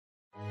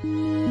Hi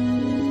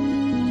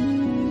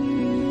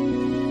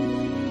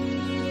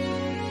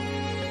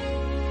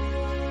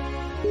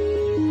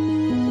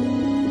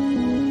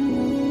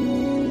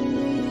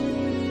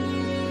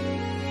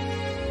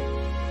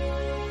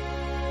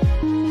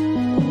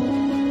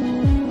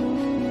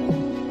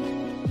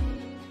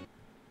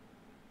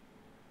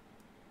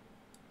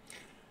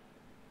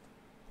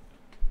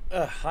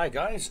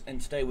guys,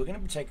 and today we're going to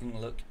be taking a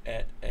look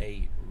at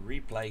a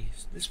replay.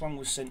 This one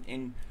was sent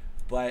in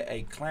by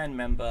a clan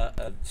member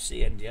of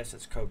CNDS,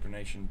 that's Cobra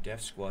Nation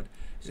Death Squad.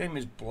 His name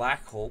is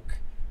Black Hawk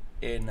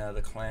in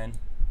the clan,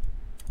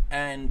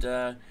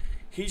 and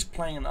he's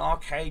playing an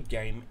arcade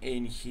game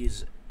in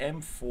his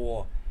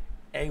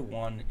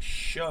M4A1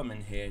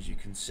 Sherman here, as you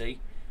can see,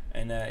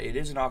 and it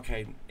is an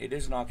arcade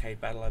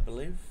battle, I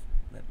believe.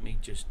 Let me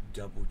just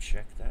double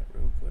check that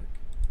real quick.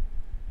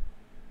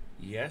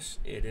 Yes,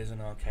 it is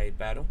an arcade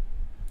battle.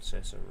 It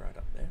says so right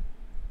up there.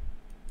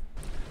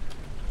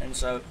 And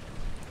so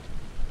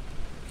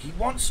he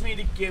wants me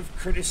to give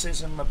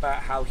criticism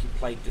about how he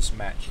played this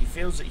match. He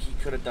feels that he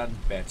could have done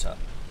better.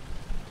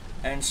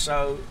 And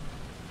so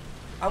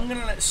I'm going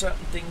to let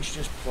certain things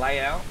just play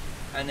out,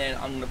 and then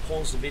I'm going to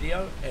pause the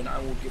video and I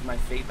will give my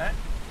feedback.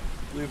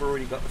 We've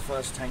already got the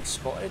first tank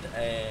spotted,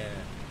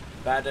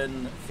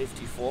 Baden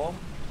 54.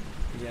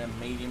 He's a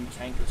medium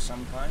tank of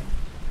some kind.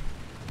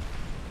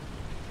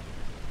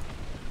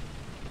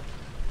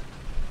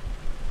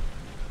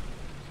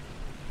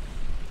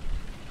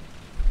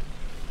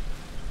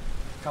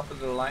 A couple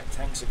of the light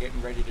tanks are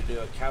getting ready to do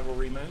a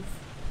cavalry move,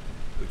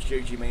 which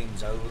usually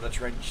means over the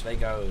trench they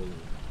go.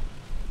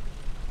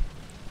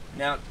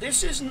 Now,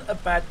 this isn't a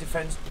bad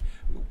defense.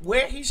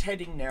 Where he's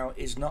heading now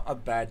is not a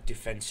bad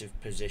defensive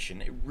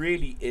position. It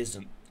really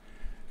isn't.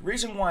 The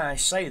reason why I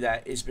say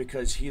that is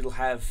because he'll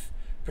have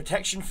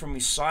protection from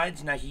his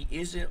sides. Now, he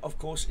is, of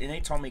course, in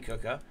a Tommy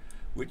cooker,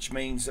 which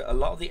means that a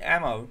lot of the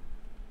ammo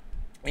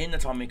in the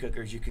Tommy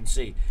cooker, as you can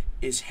see,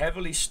 is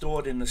heavily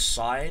stored in the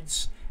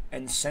sides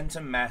and center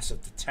mass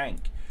of the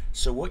tank.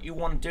 So what you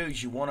want to do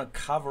is you want to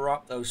cover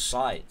up those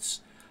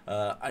sides.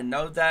 I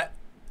know that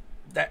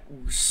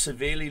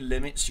severely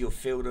limits your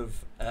field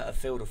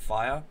of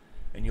fire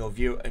and your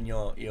view and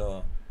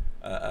your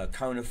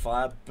cone of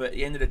fire. But at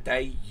the end of the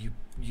day,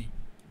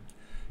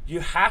 you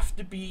have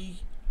to be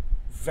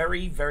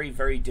very, very,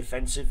 very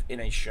defensive in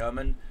a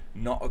Sherman,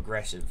 not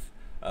aggressive.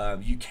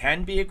 You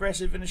can be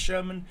aggressive in a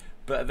Sherman,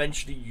 but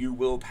eventually you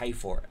will pay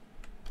for it.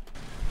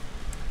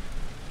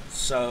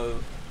 So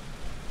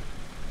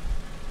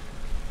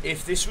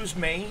if this was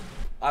me,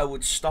 I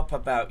would stop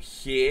about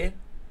here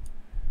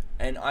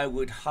and I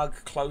would hug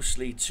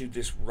closely to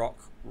this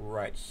rock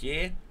right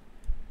here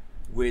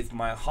with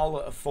my hull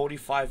at a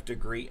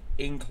 45-degree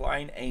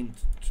incline aimed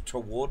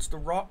towards the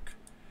rock,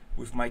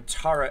 with my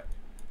turret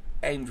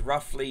aimed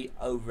roughly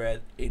over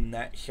in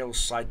that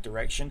hillside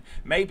direction.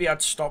 Maybe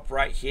I'd stop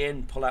right here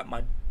and pull out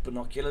my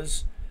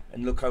binoculars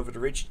and look over the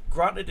ridge.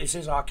 Granted, this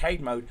is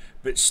arcade mode,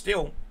 but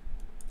still,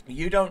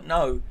 you don't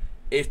know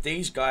if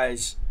these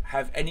guys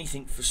have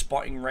anything for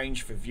spotting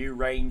range, for view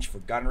range, for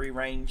gunnery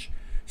range.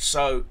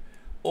 So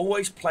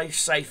always play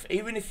safe,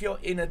 even if you're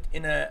in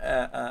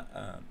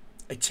a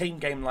team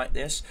game like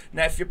this.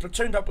 Now, if you're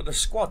platooned up with a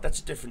squad, that's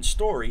a different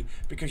story,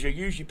 because you're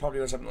usually probably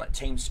on something like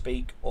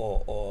TeamSpeak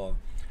or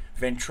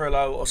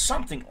Ventrilo or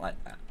something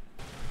like that.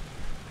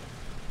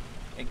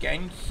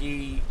 Again,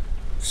 he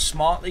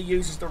smartly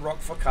uses the rock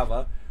for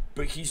cover,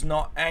 but he's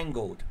not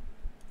angled.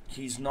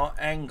 He's not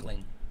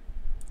angling.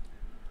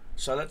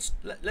 So let's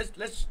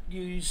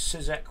use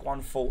ASUSTek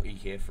 140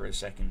 here for a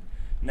second.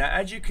 Now,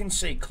 as you can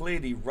see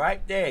clearly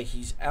right there,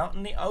 he's out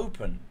in the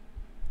open.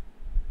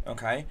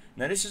 Okay.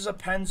 Now this is a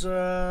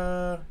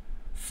Panzer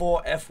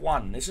IV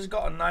F1. This has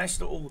got a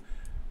nice little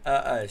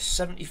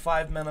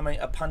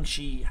 75mm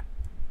punchy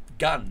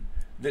gun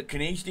that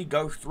can easily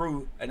go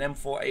through an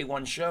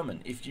M4A1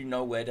 Sherman if you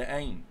know where to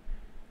aim,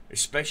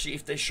 especially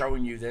if they're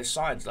showing you their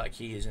sides like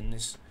he is in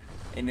this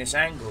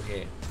angle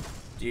here.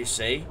 Do you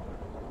see?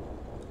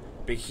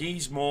 But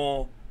he's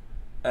more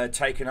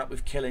taken up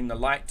with killing the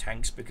light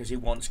tanks because he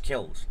wants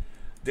kills.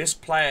 This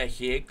player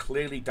here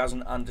clearly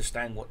doesn't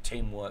understand what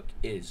teamwork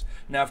is.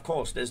 Now, of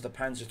course, there's the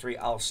Panzer III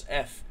Als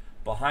F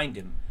behind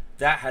him.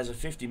 That has a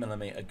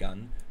 50mm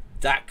gun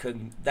that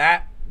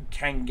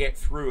can get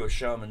through a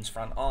Sherman's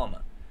front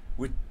armor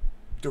with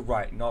the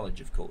right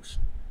knowledge, of course.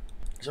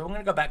 So I'm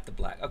going to go back to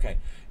black. Okay,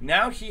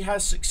 now he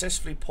has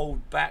successfully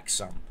pulled back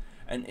some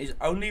and is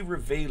only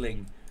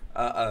revealing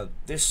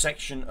this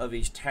section of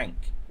his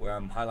tank, where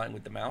I'm highlighting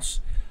with the mouse.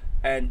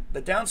 And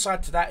the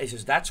downside to that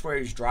is that's where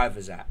his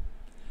driver's at.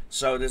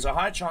 So there's a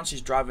high chance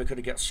his driver could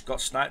have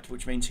got sniped,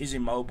 which means he's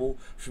immobile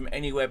from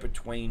anywhere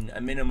between a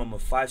minimum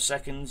of 5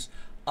 seconds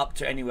up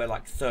to anywhere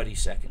like 30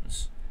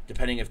 seconds,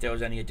 depending if there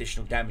was any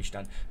additional damage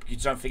done.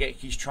 Because don't forget,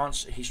 his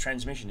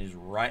transmission is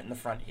right in the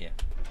front here.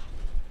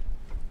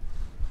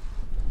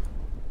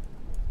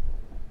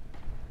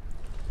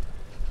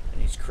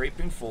 And he's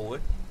creeping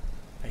forward.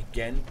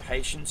 Again,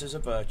 patience is a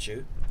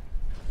virtue.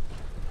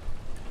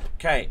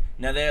 Okay,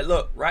 now there,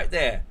 look, right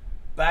there,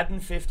 Baden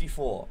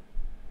 54.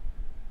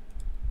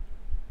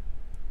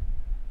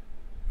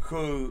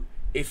 who,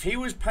 if he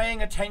was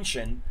paying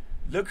attention,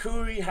 look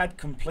who he had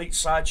complete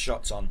side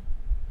shots on.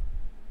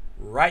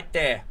 Right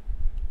there.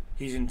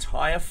 His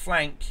entire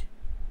flank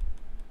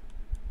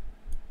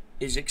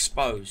is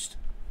exposed.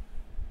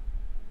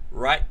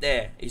 Right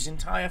there. His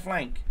entire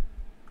flank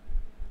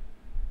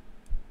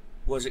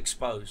was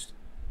exposed.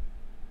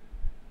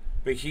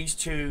 But he's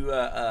too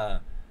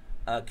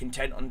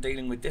content on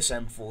dealing with this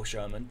M4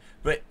 Sherman.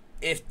 But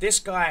if this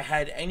guy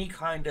had any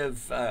kind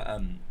of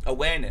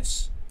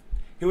awareness,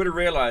 he would have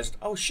realized,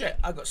 oh shit,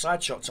 I got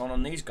side shots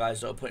on these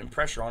guys that are putting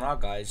pressure on our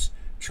guys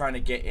trying to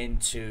get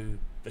into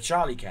the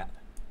Charlie cap.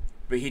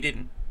 But he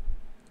didn't.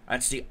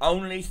 That's the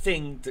only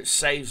thing that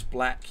saves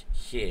Black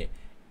here,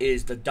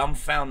 is the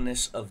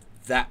dumbfoundedness of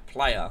that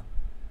player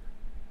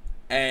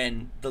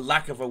and the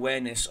lack of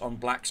awareness on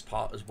Black's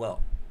part as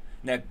well.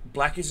 Now,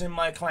 Black is in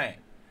my clan,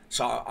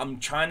 so I'm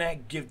trying to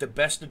give the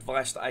best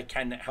advice that I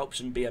can that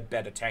helps him be a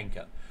better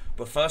tanker.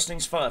 But first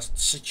things first,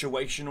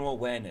 situational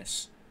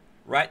awareness.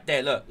 Right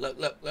there, look, look,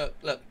 look, look,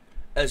 look.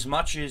 As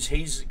much as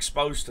he's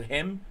exposed to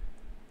him,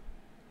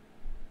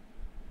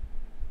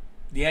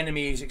 the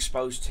enemy is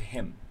exposed to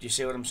him. Do you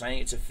see what I'm saying?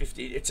 It's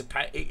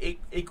a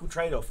equal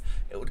trade-off.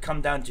 It would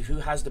come down to who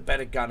has the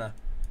better gunner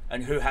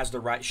and who has the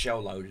right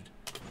shell loaded.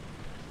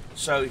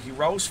 So he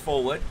rolls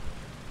forward.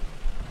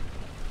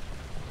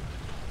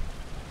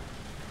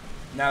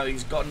 Now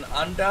he's gotten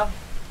under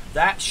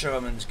that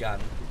Sherman's gun.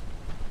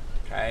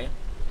 Okay.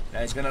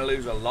 Now he's going to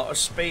lose a lot of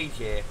speed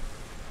here,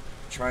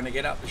 trying to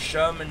get up. The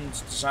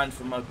Sherman's designed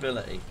for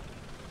mobility.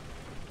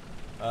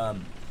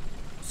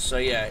 So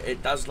yeah,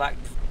 it does lack.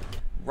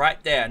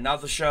 Right there,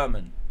 another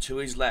Sherman to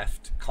his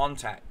left.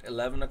 Contact,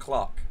 11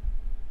 o'clock.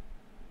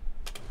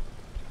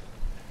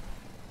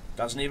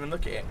 Doesn't even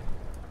look at it.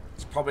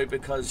 It's probably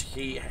because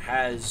he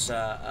has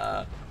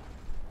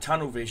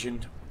tunnel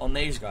vision on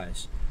these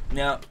guys.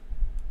 Now,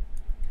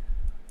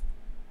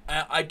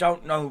 I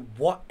don't know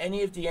what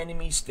any of the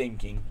enemies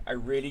thinking. I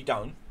really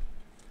don't.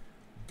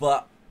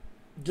 But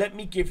let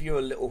me give you a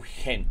little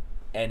hint,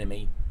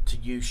 enemy, to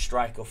you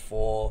Striker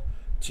 4,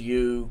 to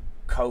you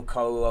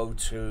Coco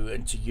 02,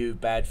 and to you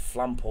Bad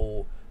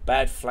Flumple,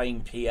 Bad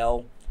Flame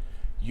PL.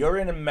 You're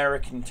in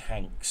American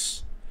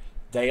tanks.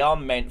 They are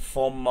meant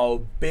for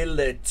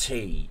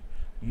mobility,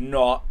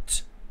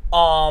 not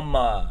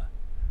armor.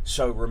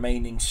 So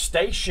remaining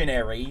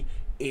stationary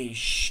is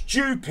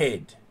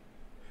stupid.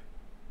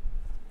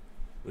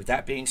 With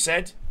that being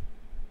said,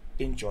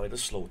 enjoy the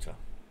slaughter.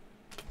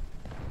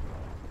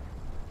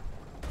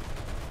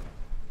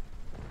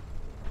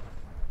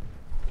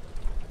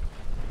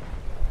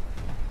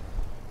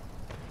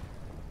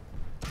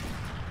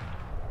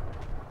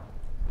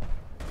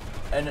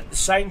 And at the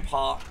same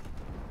part,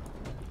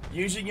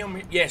 using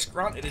your... Yes,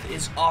 granted, it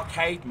is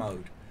arcade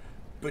mode.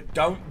 But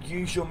don't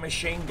use your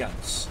machine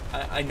guns.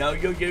 I know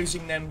you're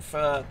using them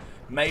for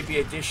maybe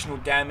additional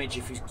damage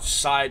if he's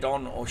side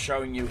on or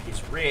showing you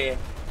his rear.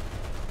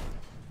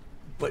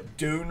 But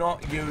do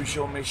not use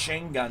your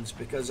machine guns,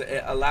 because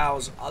it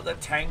allows other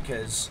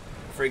tankers,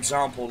 for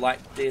example,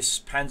 like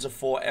this Panzer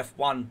IV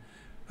F1,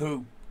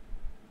 who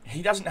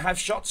he doesn't have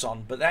shots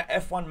on, but that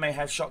F1 may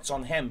have shots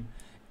on him.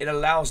 It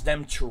allows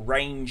them to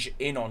range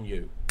in on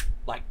you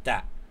like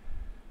that.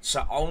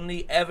 So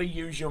only ever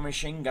use your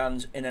machine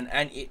guns in an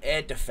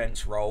anti-air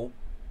defense role,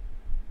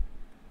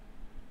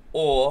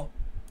 or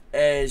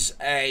as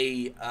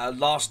a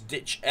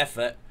last-ditch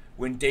effort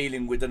when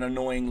dealing with an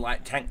annoying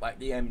light tank like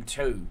the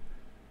M2.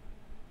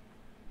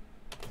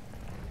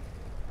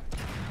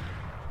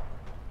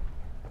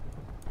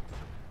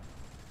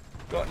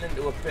 Gotten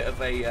into a bit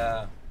of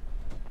a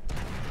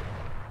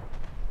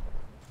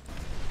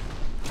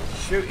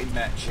shooting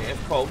match here,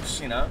 of course,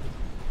 you know.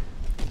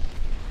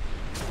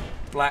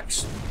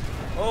 Black's,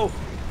 oh,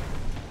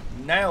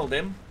 nailed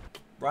him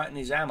right in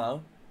his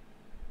ammo.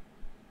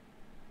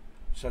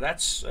 So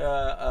that's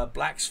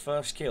Black's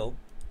first kill.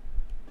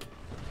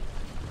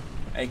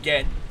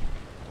 Again,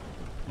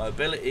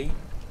 mobility.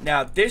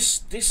 Now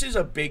this is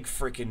a big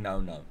freaking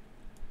no-no.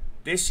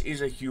 This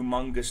is a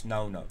humongous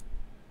no-no.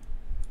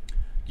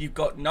 You've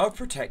got no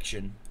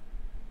protection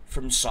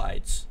from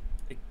sides.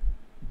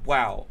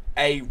 Wow,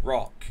 a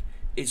rock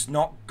is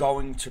not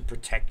going to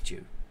protect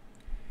you.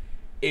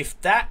 If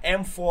that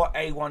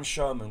M4A1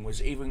 Sherman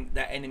was even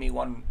that enemy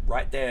one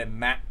right there,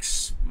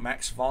 Max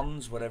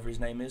Vons, whatever his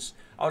name is,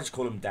 I'll just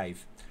call him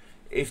Dave.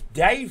 If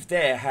Dave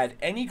there had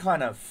any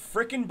kind of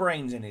freaking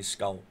brains in his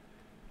skull,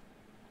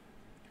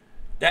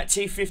 that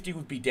T50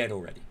 would be dead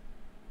already.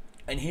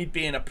 And he'd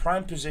be in a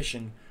prime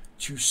position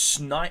to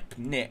snipe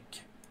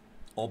Nick,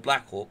 or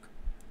Blackhawk,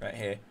 right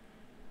here,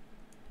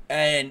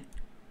 and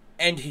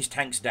end his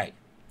tank's day.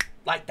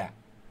 Like that.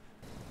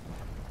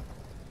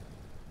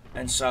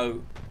 And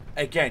so,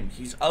 again,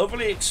 he's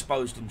overly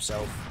exposed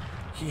himself.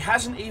 He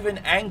hasn't even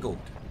angled.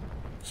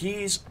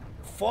 He's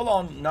full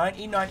on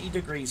 90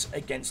 degrees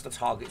against the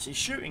targets he's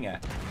shooting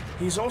at.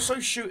 He's also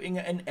shooting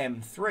at an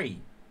M3.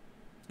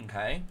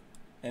 Okay?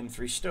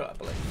 M3 Stuart, I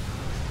believe.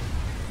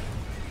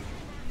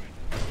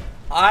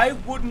 I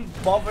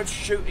wouldn't bother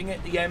shooting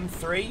at the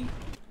M3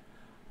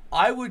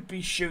 I would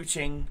be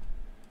shooting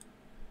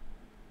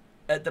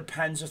at the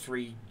Panzer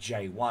III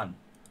J1.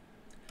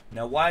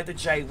 Now, why the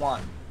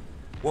J1?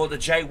 Well, the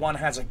J1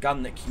 has a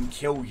gun that can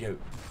kill you.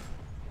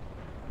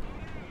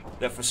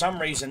 That for some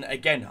reason,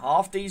 again,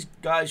 half these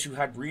guys who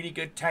had really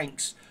good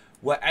tanks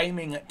were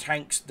aiming at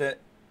tanks that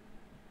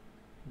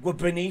were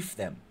beneath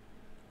them,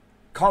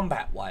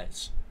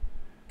 combat-wise.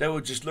 They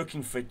were just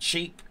looking for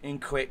cheap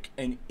and quick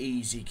and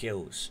easy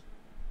kills.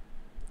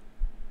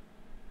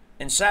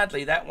 And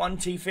sadly, that one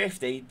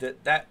T-50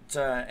 that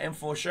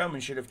M4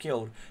 Sherman should have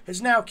killed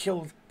has now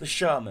killed the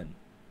Sherman.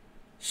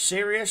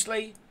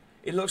 Seriously?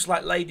 It looks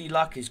like Lady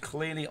Luck is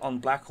clearly on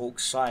Black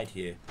Hawk's side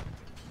here.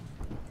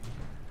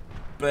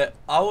 But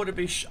I would have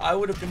been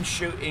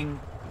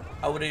shooting.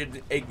 I would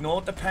have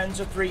ignored the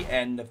Panzer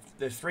IIIN.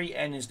 The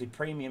 3N is the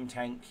premium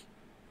tank,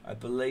 I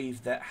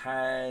believe, that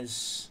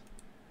has.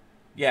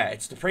 Yeah,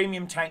 it's the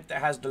premium tank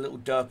that has the little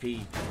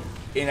derpy,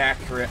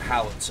 inaccurate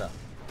howitzer.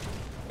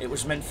 It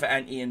was meant for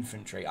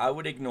anti-infantry. I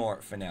would ignore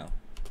it for now.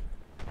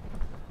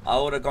 I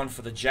would have gone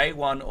for the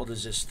J1 or the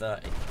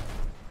ZIS-30.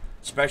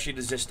 Especially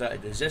the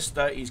ZIS-30. The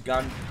ZIS-30's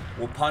gun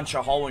will punch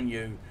a hole in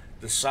you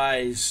the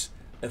size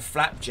of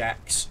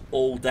flapjacks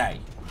all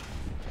day.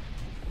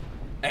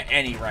 At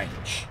any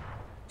range.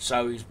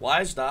 So he's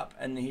wised up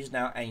and he's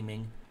now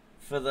aiming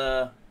for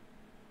the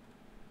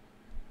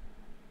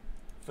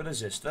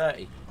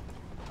ZIS-30.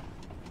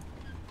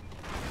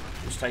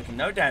 He's taken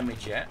no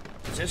damage yet.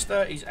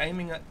 ZIS-30's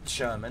aiming at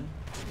Sherman.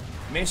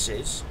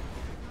 Misses.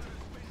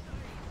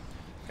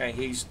 Okay,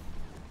 he's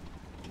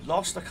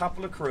lost a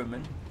couple of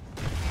crewmen.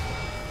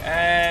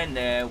 And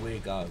there we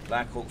go.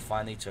 Black Hawk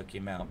finally took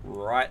him out.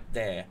 Right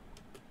there.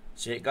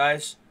 See it,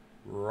 guys?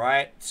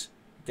 Right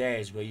there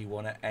is where you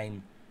want to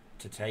aim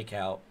to take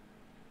out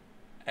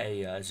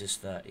a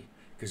ZIS-30.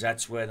 Because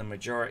that's where the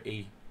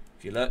majority,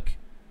 if you look,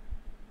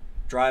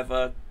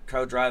 driver,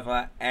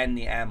 co-driver, and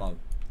the ammo.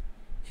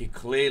 He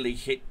clearly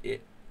hit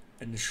it,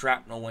 and the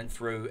shrapnel went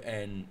through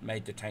and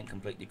made the tank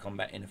completely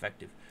combat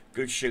ineffective.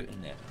 Good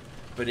shooting there.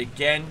 But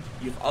again,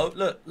 you've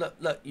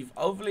you've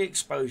overly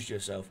exposed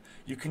yourself.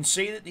 You can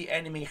see that the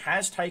enemy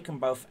has taken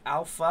both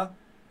Alpha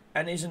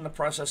and is in the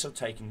process of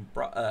taking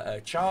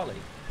Charlie.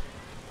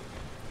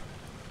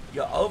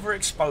 You're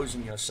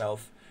overexposing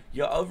yourself.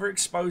 You're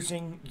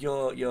overexposing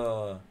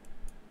your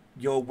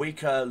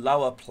weaker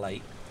lower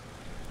plate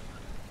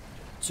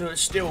to a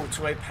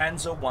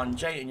Panzer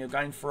 1J, and you're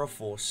going for a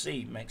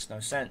 4C. Makes no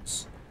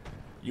sense.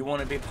 You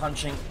want to be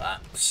punching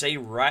up. See,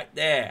 right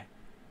there.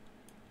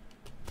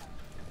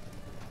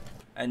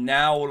 And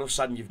now all of a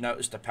sudden you've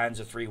noticed the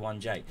Panzer III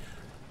 1J.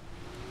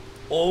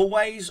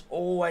 Always,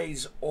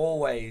 always,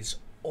 always,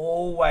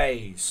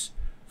 always.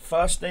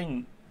 First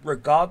thing,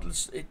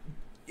 regardless,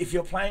 if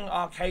you're playing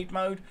arcade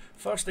mode,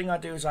 first thing I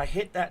do is I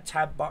hit that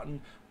tab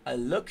button, I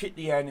look at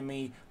the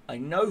enemy, I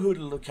know who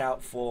to look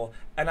out for,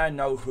 and I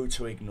know who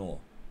to ignore.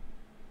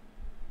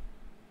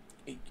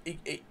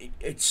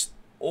 It's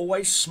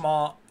always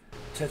smart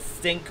to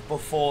think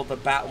before the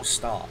battle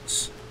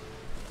starts.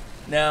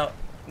 Now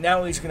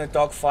he's going to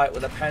dogfight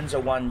with a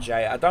Panzer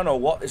 1J. I don't know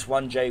what this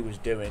 1J was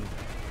doing.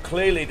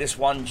 Clearly this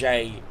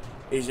 1J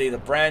is either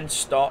brand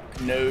stock,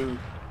 new,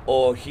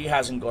 or he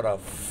hasn't got a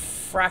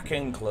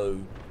fracking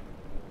clue.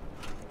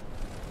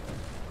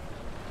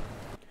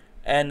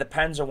 And the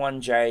Panzer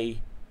 1J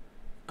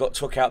got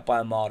took out by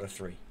a Marder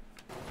 3.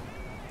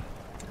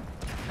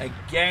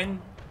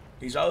 Again,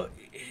 he's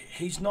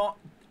not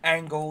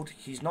angled.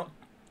 He's not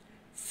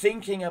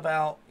thinking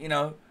about,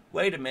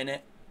 wait a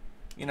minute,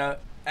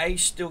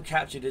 A's still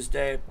captured. Is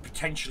there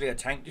potentially a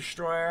tank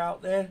destroyer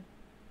out there?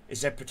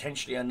 Is there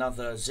potentially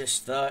another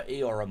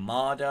ZIS-30 or a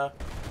Marder?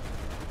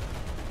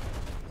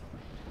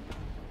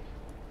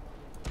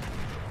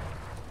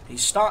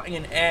 He's starting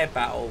an air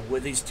battle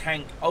with his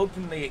tank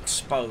openly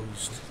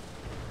exposed.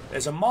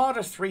 There's a Marder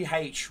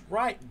 3H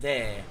right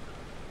there.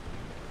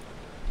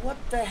 What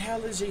the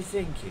hell is he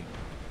thinking?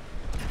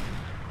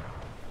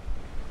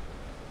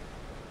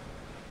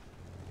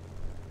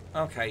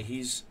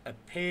 Okay,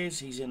 appears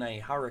he's in a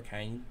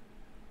Hurricane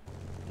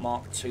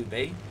Mark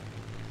 2B.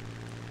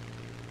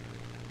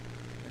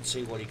 Let's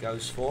see what he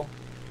goes for.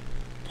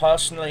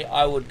 Personally,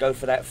 I would go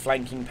for that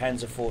flanking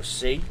Panzer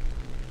 4C.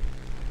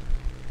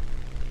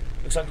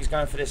 Looks like he's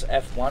going for this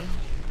F1.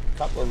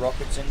 Couple of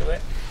rockets into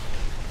it.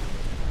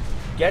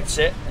 Gets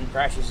it and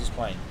crashes his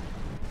plane.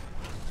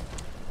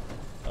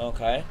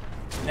 Okay.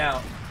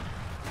 Now,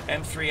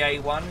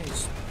 M3A1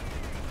 is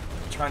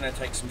trying to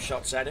take some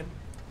shots at him.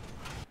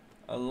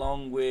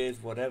 Along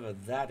with whatever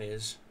that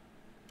is.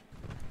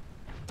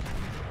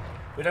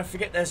 But don't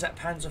forget there's that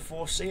Panzer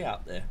 4C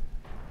out there.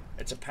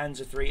 It's a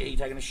Panzer IIIe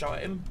taking a shot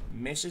at him.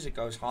 Misses, it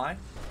goes high.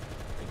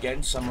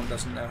 Again, someone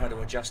doesn't know how to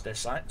adjust their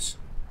sights.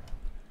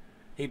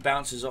 He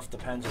bounces off the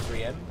Panzer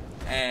IIIM.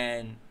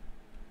 And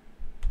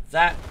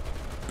that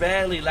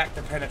barely lacked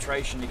the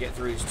penetration to get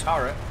through his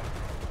turret.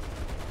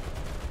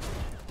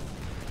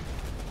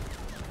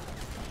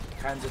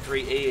 Panzer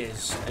IIIe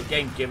is,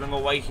 again, giving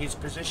away his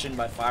position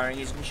by firing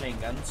his machine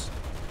guns.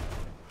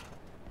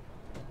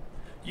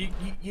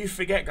 You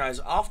forget, guys,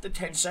 after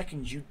 10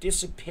 seconds, you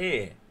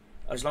disappear.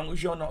 As long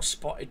as you're not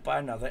spotted by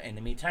another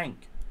enemy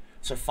tank.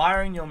 So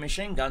firing your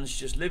machine guns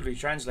just literally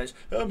translates,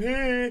 I'm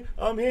here,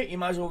 I'm here. You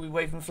might as well be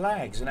waving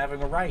flags and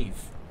having a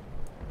rave.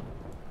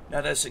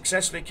 Now they've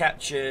successfully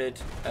captured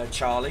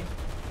Charlie.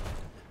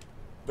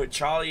 But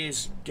Charlie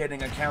is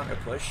getting a counter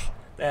push.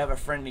 They have a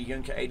friendly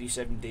Junker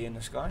 87D in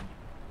the sky.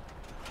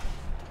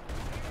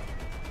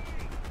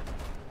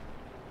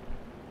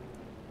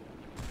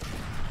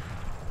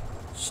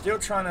 Still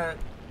trying to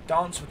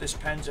dance with this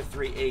Panzer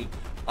IIIe.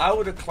 I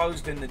would have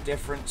closed in the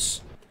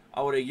difference.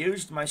 I would have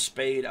used my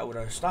speed. I would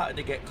have started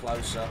to get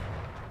closer.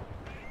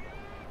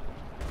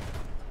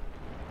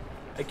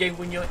 Again,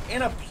 when you're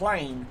in a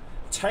plane,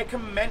 take a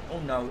mental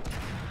note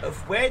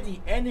of where the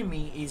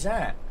enemy is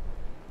at.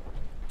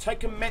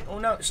 Take a mental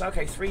note. It's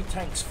okay, 3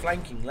 tanks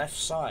flanking left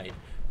side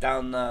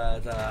down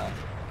the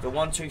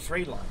 1, 2,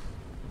 3 line.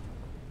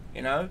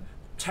 You know,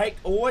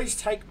 always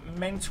take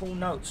mental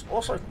notes.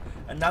 Also,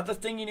 another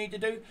thing you need to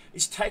do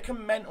is take a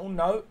mental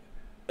note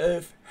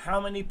of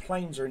how many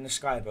planes are in the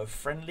sky, both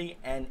friendly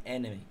and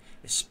enemy.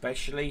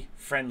 Especially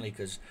friendly,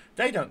 because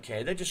they don't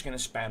care. They're just going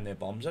to spam their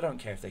bombs. They don't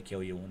care if they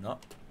kill you or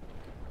not.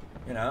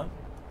 You know?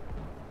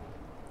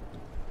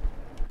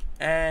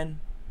 And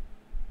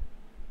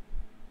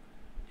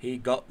he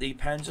got the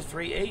Panzer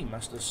IIIe.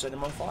 Must have set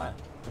him on fire.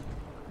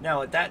 Now,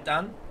 with that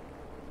done,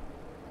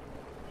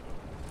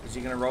 is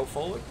he going to roll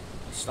forward?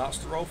 He starts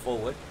to roll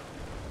forward.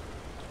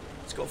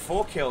 He's got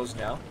 4 kills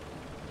now.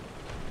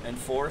 And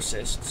 4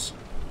 assists.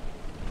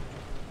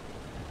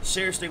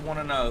 Seriously want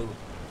to know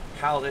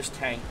how this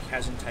tank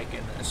hasn't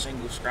taken a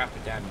single scrap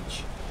of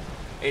damage.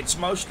 It's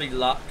mostly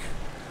luck.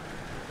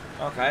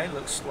 Okay,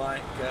 looks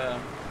like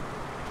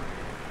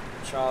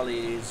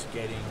Charlie is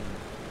getting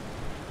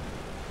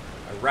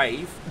a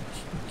rave.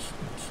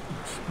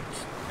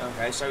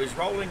 Okay, so he's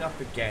rolling up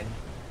again.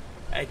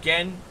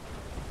 Again,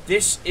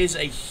 this is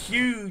a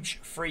huge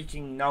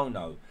freaking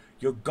no-no.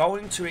 You're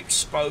going to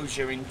expose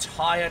your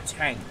entire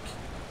tank.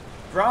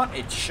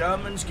 Granted,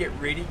 Shermans get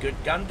really good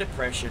gun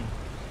depression,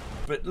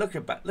 but look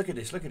at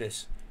this, look at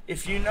this.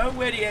 If you know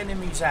where the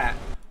enemy's at,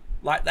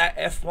 like that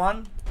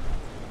F1,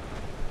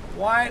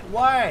 why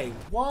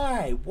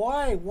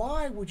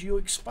would you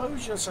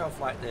expose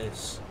yourself like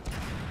this?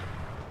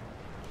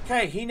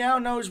 Okay, he now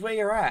knows where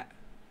you're at.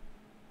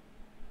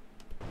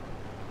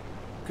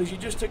 Because you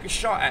just took a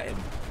shot at him.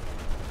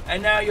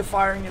 And now you're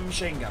firing your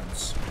machine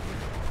guns.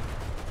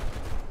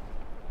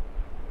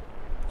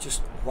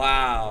 Just,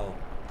 wow.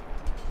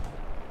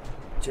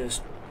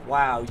 Just,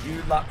 wow.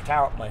 You lucked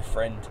out, my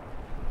friend.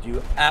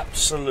 You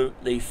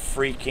absolutely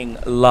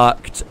freaking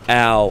lucked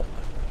out.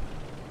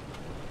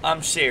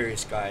 I'm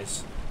serious,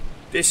 guys.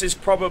 This is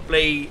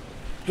probably...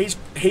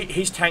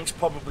 His tank's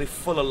probably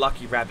full of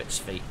lucky rabbit's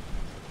feet.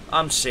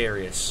 I'm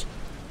serious.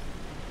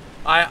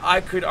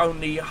 I could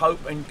only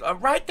hope and...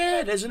 right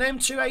there, there's an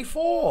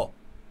M2A4.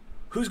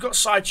 Who's got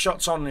side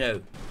shots on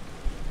you?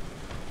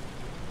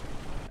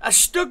 A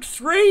Stug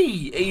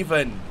 3,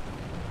 even.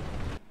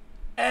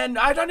 And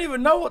I don't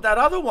even know what that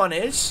other one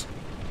is.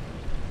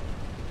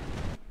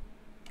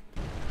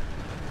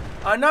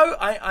 I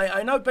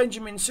know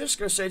Benjamin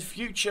Sisko said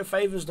future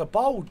favors the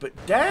bold, but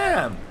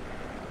damn.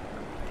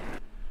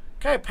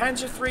 Okay,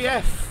 Panzer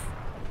IIIF.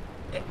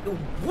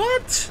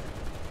 What?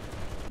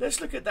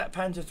 Let's look at that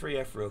Panzer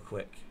IIIF real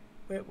quick.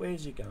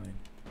 Where's he going?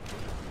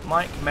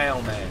 Mike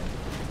Mailman.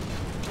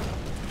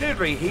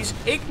 Literally, he's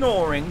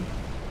ignoring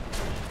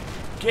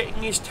getting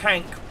his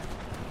tank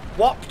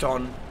whopped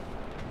on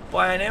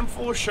by an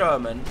M4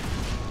 Sherman.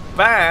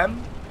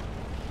 Bam!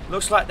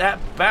 Looks like that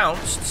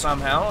bounced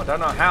somehow. I don't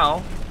know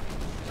how.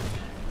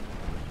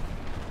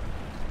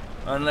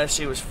 Unless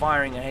he was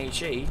firing a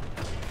HE.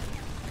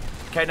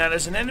 Okay, now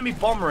there's an enemy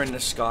bomber in the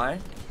sky.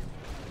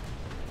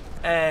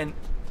 And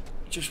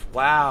just,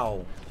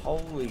 wow.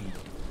 Holy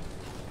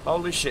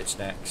shit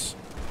snacks.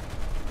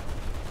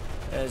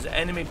 There's an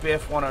enemy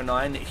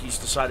BF-109 that he's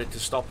decided to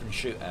stop and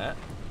shoot at.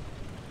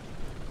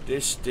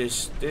 This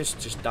just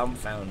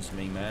dumbfounds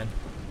me, man.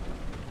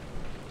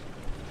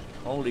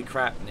 Holy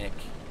crap, Nick.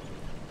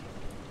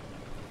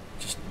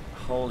 Just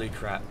holy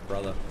crap,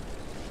 brother.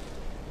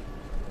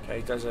 Okay,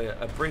 he does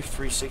a brief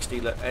 360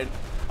 look. And,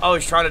 oh,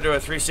 he's trying to do a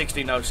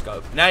 360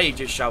 no-scope. Now you're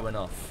just showing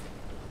off.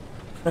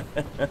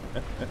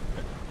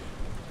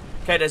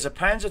 Okay, there's a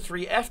Panzer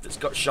IIIF that's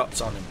got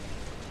shots on him.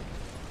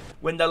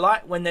 When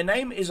their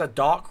name is a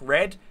dark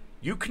red,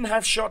 you can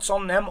have shots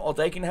on them or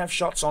they can have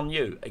shots on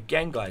you.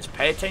 Again, guys,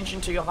 pay attention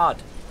to your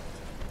HUD.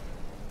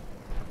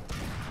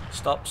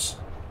 Stops.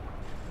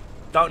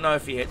 Don't know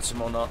if he hits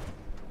him or not.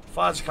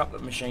 Fires a couple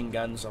of machine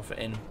guns off at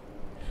him.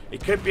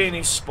 It could be in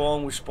his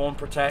spawn with spawn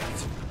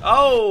protect.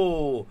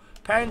 Oh!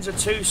 Panzer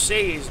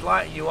 2C is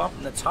lighting you up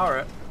in the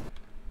turret.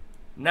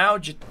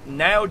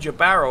 Nailed your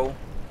barrel.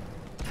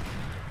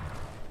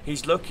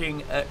 He's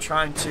looking at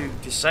trying to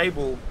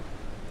disable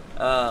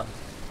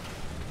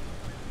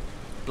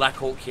Black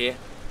Hawk here.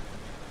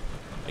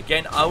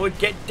 Again, I would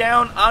get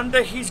down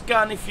under his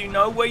gun if you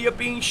know where you're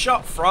being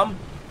shot from.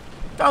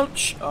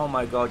 Don't oh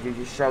my god, you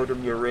just showed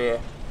him your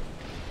rear.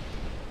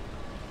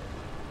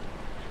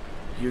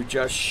 You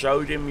just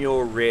showed him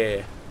your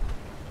rear.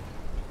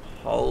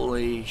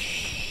 Holy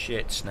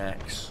shit,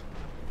 snacks.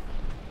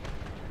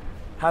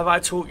 Have I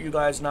taught you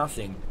guys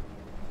nothing?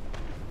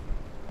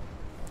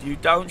 You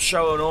don't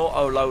show an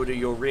auto loader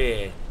your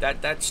rear.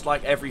 That's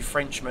like every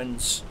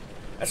Frenchman's.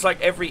 That's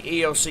like every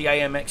ELC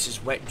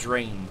AMX's wet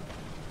dream.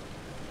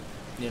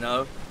 You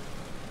know?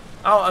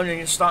 Oh, and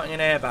you're starting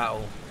an air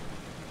battle.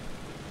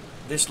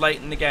 This late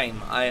in the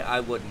game, I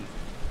wouldn't.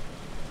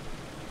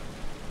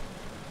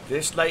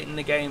 This late in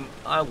the game,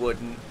 I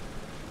wouldn't.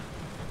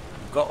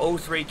 Got all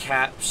 3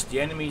 caps, the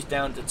enemy's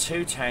down to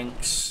 2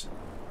 tanks,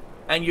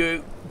 and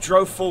you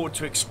drove forward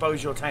to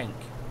expose your tank.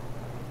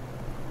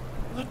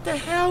 What the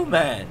hell,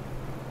 man?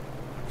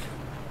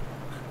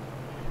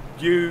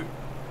 You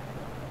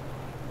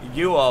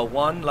are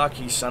one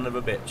lucky son of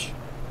a bitch.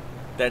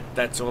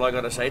 That's all I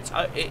gotta say.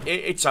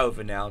 It's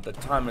over now. The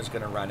timer's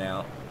gonna run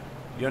out.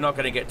 You're not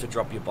gonna get to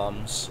drop your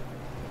bombs.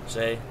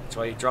 See? That's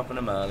why you're dropping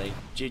them early.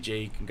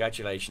 GG,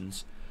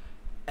 congratulations.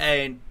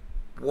 And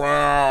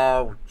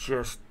wow,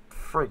 just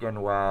friggin'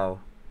 wow.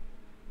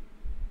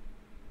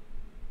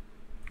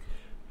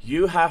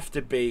 You have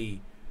to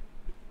be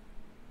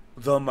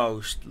the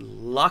most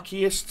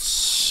luckiest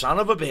son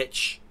of a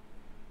bitch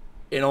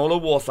in all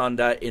of War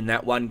Thunder in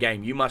that one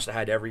game. You must have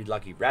had every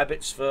lucky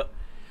rabbit's foot,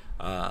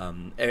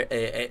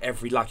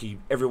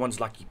 everyone's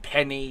lucky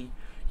penny.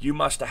 You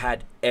must have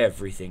had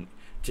everything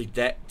to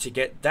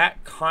get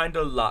that kind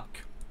of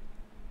luck.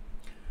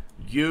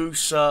 You,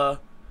 sir,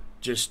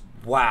 just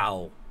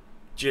wow.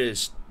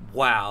 Just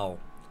wow.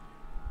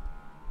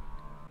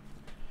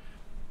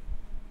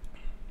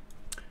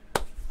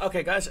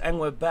 Okay, guys, and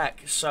we're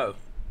back. So,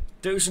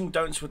 do's and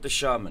don'ts with the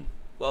Sherman.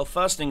 Well,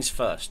 first things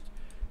first.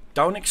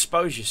 Don't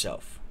expose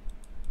yourself.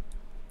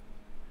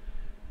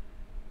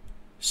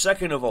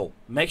 Second of all,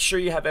 make sure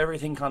you have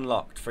everything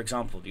unlocked. For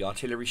example, the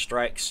artillery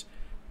strikes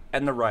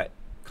and the right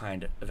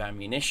kind of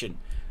ammunition.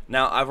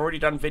 Now, I've already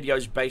done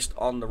videos based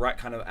on the right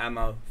kind of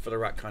ammo for the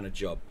right kind of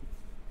job.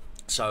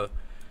 So,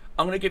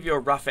 I'm going to give you a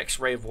rough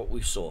x-ray of what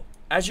we saw.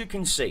 As you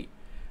can see,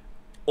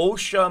 all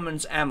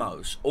Sherman's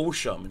ammos, all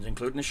Shermans,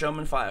 including the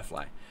Sherman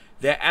Firefly,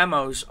 their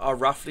ammos are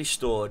roughly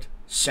stored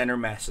center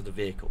mass of the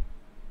vehicle.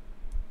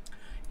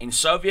 In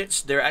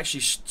Soviets, there are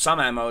actually some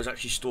ammo is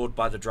actually stored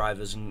by the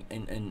drivers and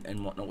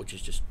whatnot, which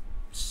is just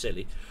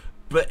silly.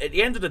 But at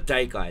the end of the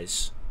day,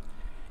 guys,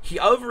 he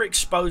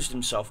overexposed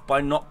himself by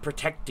not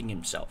protecting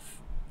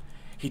himself.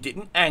 He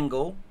didn't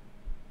angle,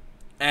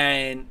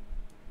 and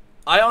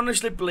I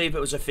honestly believe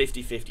it was a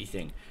 50-50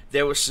 thing.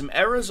 There were some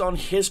errors on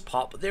his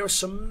part, but there were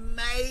some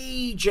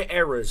major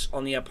errors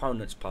on the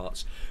opponent's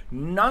parts.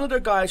 None of the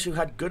guys who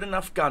had good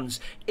enough guns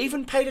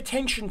even paid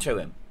attention to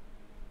him.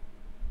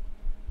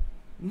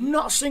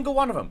 Not a single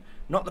one of them.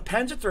 Not the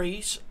Panzer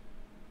IIIs,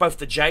 both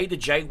the J, the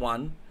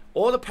J1,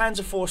 or the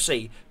Panzer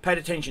IV-C paid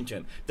attention to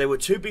him. They were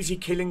too busy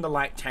killing the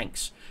light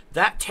tanks.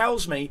 That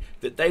tells me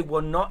that they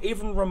were not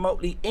even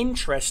remotely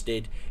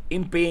interested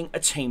in being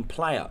a team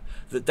player.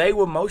 That they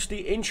were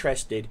mostly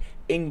interested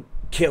in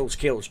kills,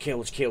 kills,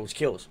 kills, kills,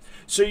 kills.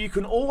 So you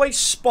can always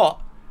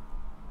spot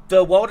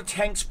the World of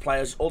Tanks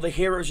players, or the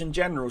Heroes and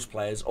Generals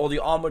players, or the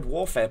Armored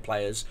Warfare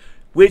players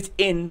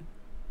within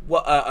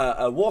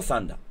War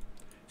Thunder.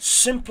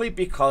 Simply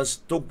because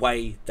the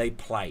way they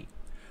play.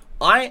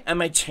 I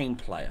am a team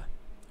player.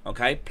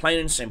 Okay, plain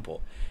and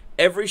simple.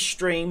 Every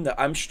stream that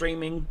I'm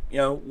streaming, you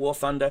know, War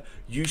Thunder,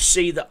 you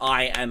see that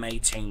I am a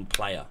team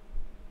player.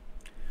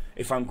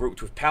 If I'm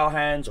grouped with Power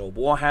Hands or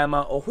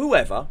Warhammer or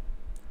whoever,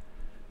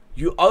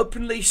 you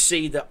openly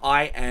see that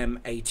I am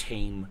a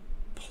team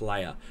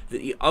player.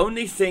 That the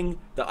only thing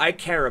that I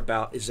care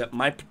about is that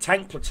my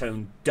tank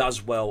platoon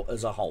does well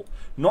as a whole.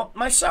 Not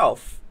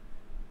myself.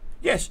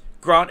 Yes,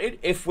 granted,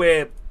 if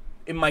we're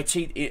in our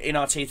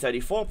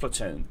T-34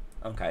 platoon,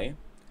 okay.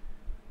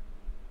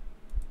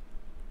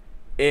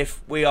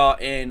 If we are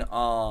in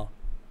our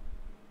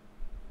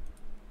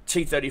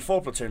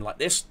T-34 platoon, like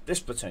this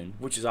platoon,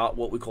 which is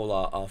what we call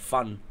our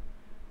fun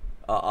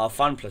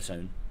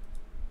platoon,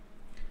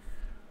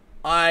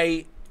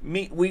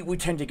 we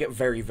tend to get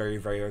very, very,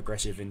 very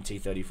aggressive in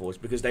T-34s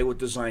because they were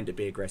designed to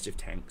be aggressive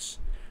tanks.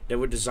 They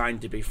were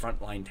designed to be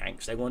frontline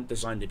tanks. They weren't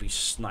designed to be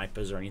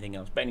snipers or anything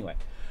else. But anyway.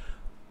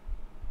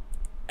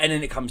 And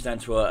then it comes down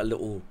to a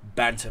little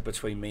banter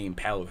between me and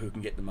Pell who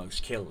can get the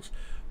most kills.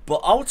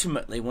 But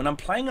ultimately, when I'm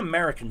playing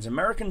Americans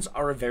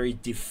are a very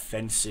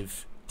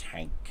defensive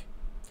tank.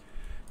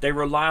 They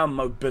rely on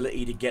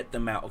mobility to get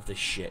them out of the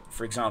shit.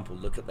 For example,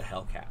 look at the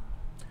Hellcat.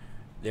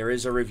 There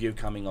is a review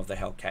coming of the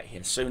Hellcat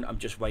here soon. I'm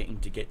just waiting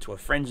to get to a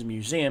friend's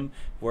museum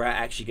where I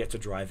actually get to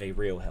drive a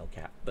real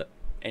Hellcat. But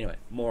anyway,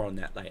 more on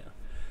that later.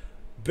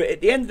 But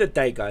at the end of the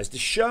day, guys, the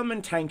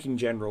Sherman tank in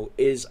general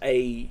is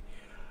a...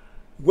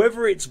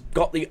 Whether it's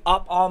got the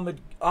up armor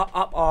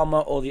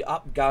or the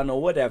up gun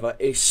or whatever,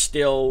 is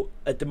still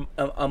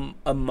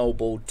a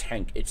mobile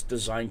tank. It's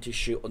designed to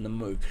shoot on the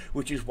move,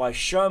 which is why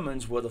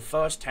Shermans were the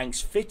first tanks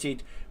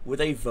fitted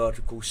with a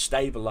vertical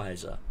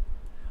stabilizer.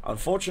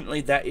 Unfortunately,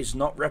 that is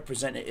not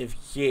representative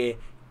here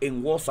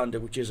in War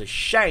Thunder, which is a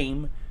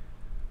shame,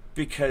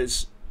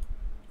 because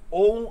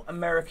all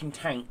American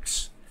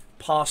tanks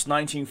past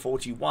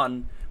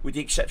 1941, with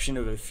the exception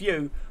of a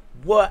few,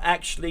 were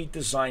actually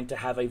designed to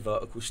have a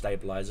vertical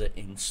stabilizer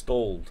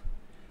installed.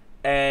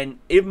 And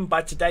even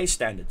by today's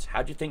standards,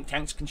 how do you think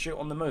tanks can shoot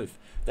on the move?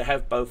 They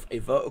have both a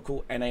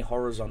vertical and a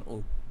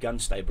horizontal gun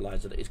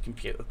stabilizer that is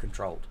computer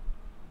controlled.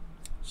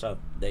 So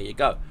there you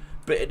go.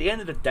 But at the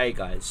end of the day,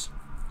 guys,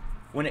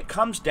 when it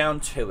comes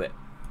down to it,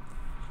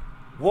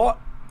 what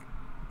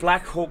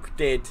Black Hawk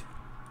did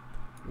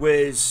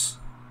was,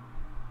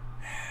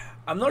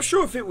 I'm not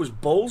sure if it was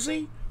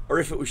ballsy or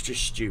if it was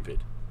just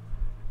stupid.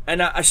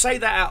 And I say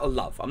that out of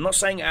love. I'm not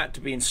saying it out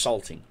to be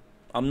insulting.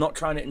 I'm not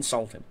trying to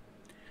insult him.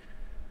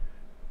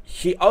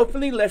 He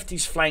openly left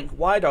his flank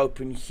wide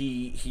open.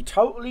 He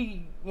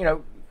totally, you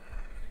know,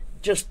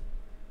 just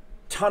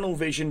tunnel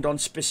visioned on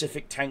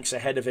specific tanks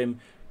ahead of him,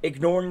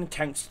 ignoring the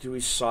tanks to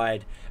his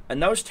side.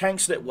 And those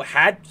tanks that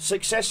had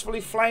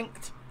successfully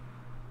flanked,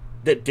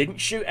 that didn't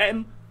shoot at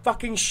him,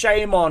 fucking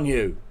shame on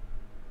you.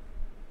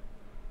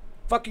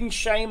 Fucking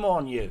shame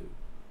on you.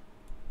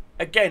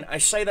 Again, I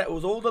say that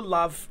with all the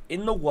love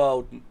in the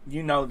world.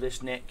 You know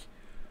this, Nick.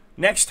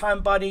 Next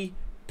time, buddy,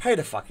 pay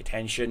the fuck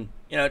attention.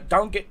 You know,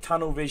 don't get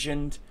tunnel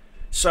visioned.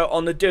 So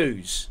on the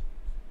do's,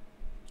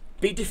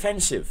 be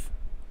defensive.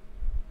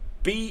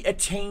 Be a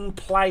team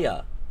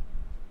player.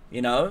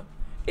 You know,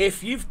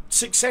 if you've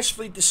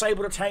successfully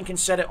disabled a tank and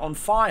set it on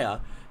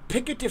fire,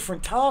 pick a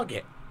different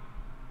target.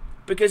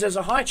 Because there's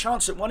a high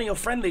chance that one of your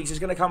friendlies is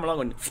going to come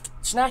along and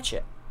snatch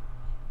it.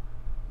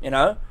 You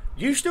know,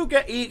 you still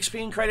get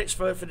EXP and credits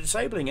for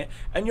disabling it,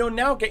 and you're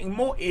now getting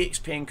more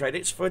EXP and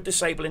credits for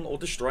disabling or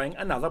destroying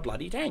another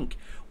bloody tank.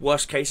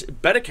 Worst case,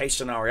 better case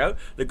scenario,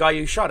 the guy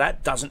you shot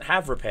at doesn't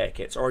have repair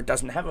kits or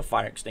doesn't have a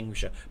fire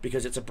extinguisher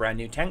because it's a brand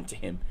new tank to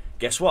him.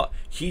 Guess what?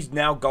 He's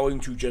now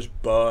going to just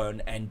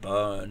burn and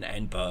burn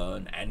and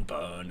burn and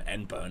burn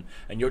and burn,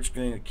 and you're just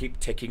going to keep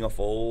ticking off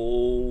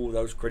all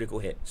those critical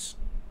hits.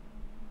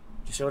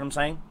 Do you see what I'm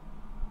saying?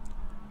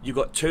 You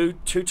got too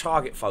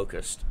target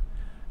focused,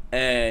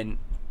 and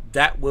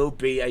that will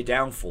be a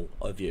downfall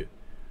of you.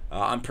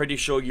 I'm pretty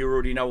sure you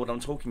already know what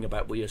I'm talking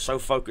about, where you're so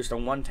focused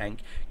on one tank,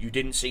 you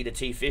didn't see the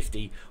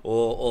T-50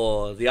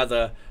 or the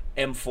other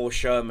M4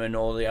 Sherman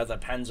or the other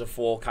Panzer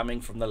IV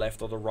coming from the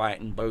left or the right,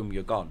 and boom,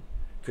 you're gone.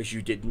 Because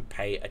you didn't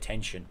pay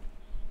attention.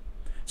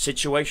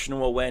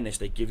 Situational awareness,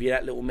 they give you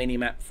that little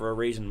mini-map for a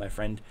reason, my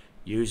friend.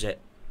 Use it.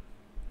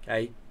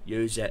 Okay?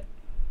 Use it.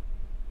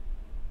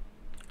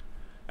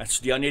 That's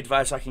the only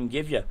advice I can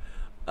give you.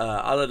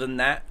 Other than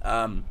that,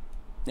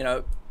 you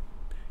know,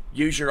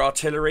 use your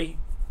artillery.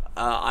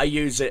 I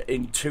use it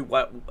in two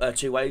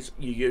ways.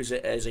 You use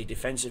it as a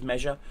defensive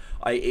measure,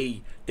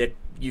 i.e. that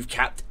you've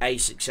capped A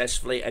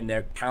successfully and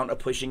they're counter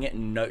pushing it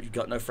and you've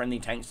got no friendly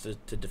tanks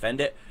to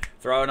defend it.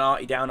 Throw an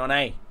arty down on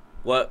A.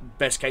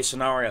 Best case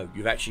scenario,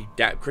 you've actually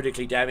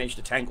critically damaged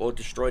the tank or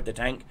destroyed the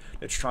tank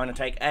that's trying to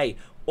take A.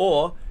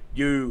 Or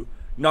you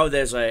know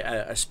there's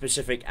a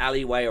specific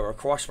alleyway or a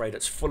crossway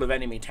that's full of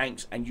enemy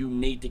tanks and you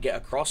need to get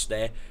across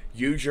there.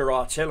 Use your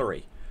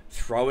artillery.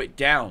 Throw it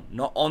down,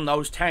 not on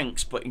those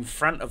tanks, but in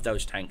front of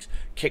those tanks.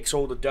 Kicks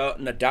all the dirt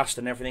and the dust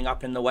and everything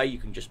up in the way. You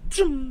can just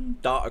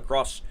dart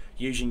across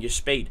using your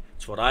speed.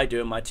 That's what I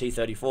do in my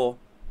T-34.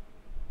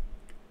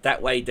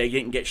 That way they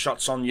didn't get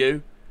shots on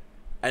you,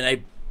 and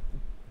they,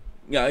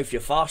 you know, if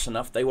you're fast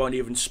enough, they won't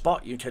even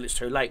spot you until it's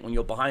too late when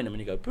you're behind them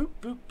and you go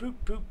poop, poop,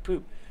 poop, poop,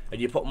 poop,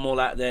 and you put them all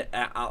out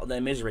of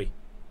their misery.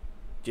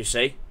 Do you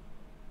see?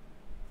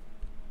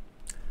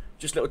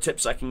 Just little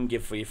tips I can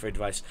give for you for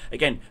advice.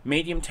 Again,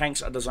 medium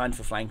tanks are designed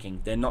for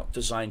flanking. They're not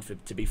designed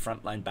to be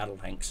frontline battle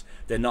tanks.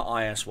 They're not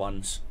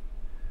IS-1s.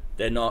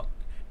 They're not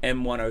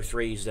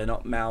M103s. They're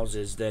not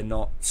Mausers. They're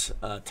not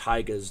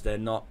Tigers. They're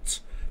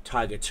not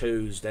Tiger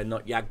 2s. They're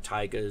not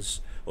Jagdtigers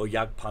or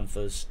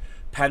Jagdpanthers.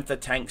 Panther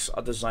tanks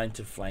are designed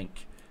to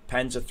flank.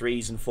 Panzer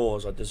 3s and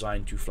 4s are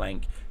designed to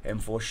flank.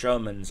 M4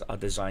 Shermans are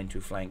designed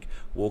to flank.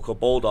 Walker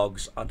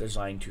Bulldogs are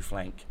designed to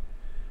flank.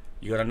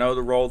 You got to know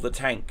the role of the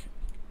tank.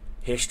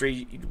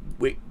 History,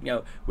 you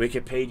know,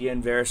 Wikipedia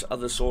and various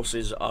other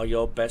sources are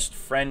your best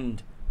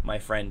friend, my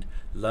friend.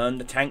 Learn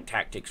the tank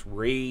tactics.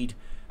 Read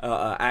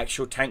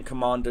actual tank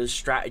commanders'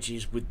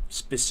 strategies with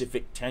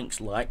specific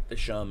tanks like the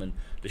Sherman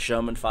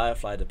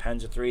Firefly, the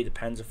Panzer III, the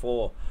Panzer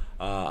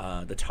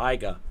IV, the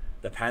Tiger,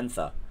 the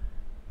Panther,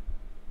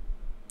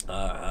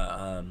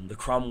 the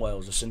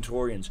Cromwells, the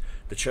Centurions,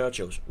 the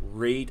Churchills.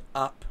 Read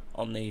up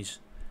on these.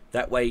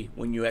 That way,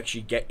 when you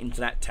actually get into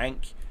that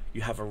tank, you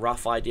have a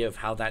rough idea of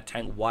how that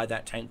tank, why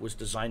that tank was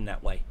designed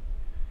that way,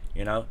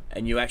 you know,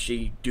 and you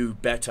actually do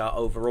better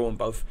overall in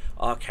both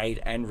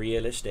arcade and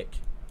realistic.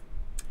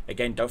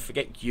 Again, don't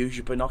forget, use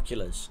your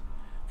binoculars.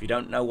 If you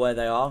don't know where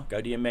they are,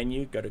 go to your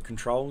menu, go to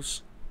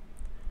controls,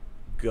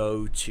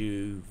 go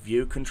to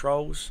view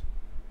controls,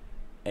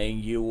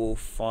 and you will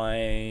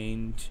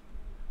find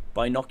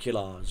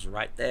binoculars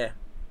right there.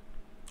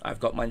 I've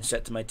got mine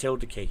set to my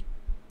tilde key.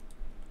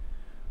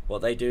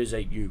 What they do is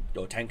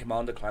your tank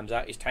commander climbs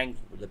out his tank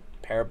with a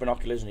pair of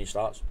binoculars and he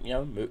starts, you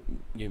know,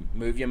 you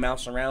move your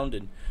mouse around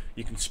and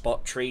you can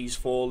spot trees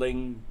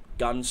falling,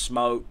 gun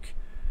smoke,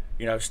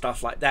 you know,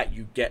 stuff like that,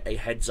 you get a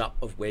heads up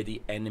of where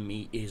the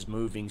enemy is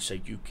moving so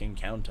you can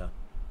counter.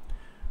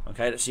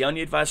 Okay, that's the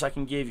only advice I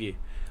can give you.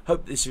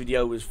 Hope this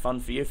video was fun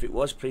for you. If it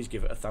was, please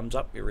give it a thumbs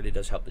up. It really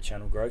does help the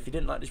channel grow. If you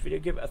didn't like this video,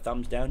 give it a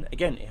thumbs down.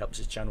 Again, it helps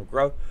this channel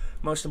grow.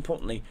 Most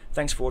importantly,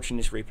 thanks for watching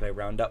this replay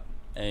roundup.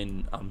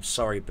 And I'm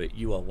sorry, but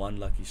you are one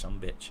lucky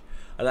sumbitch.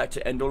 I like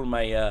to end all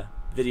my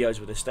videos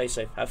with a stay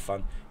safe, have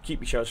fun,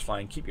 keep your shells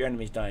flying, keep your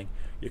enemies dying.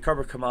 Your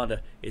Cobra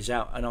Commander is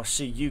out, and I'll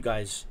see you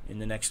guys in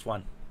the next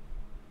one.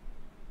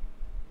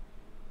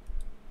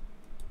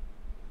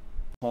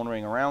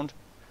 Cornering around.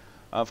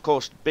 Of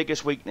course, the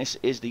biggest weakness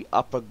is the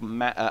upper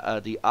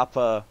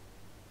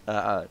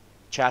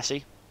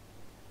chassis,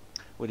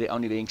 with it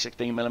only being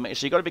 16mm.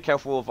 So you got to be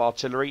careful of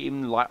artillery.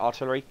 Even light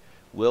artillery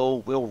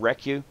will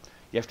wreck you.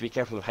 You have to be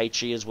careful of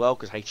HE as well,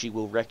 because HE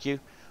will wreck you.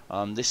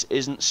 This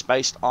isn't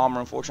spaced armor,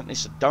 unfortunately.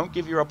 So don't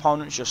give your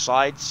opponents your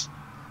sides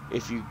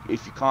if you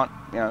can't,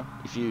 you know,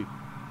 if you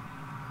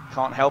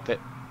can't help it.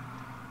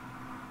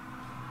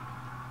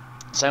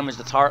 Same as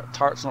the turret.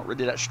 Turret's not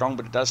really that strong,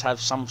 but it does have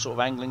some sort of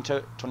angling to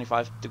it,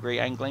 25-degree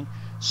angling.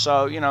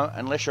 So, you know,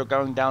 unless you're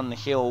going down the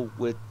hill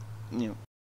with, you know,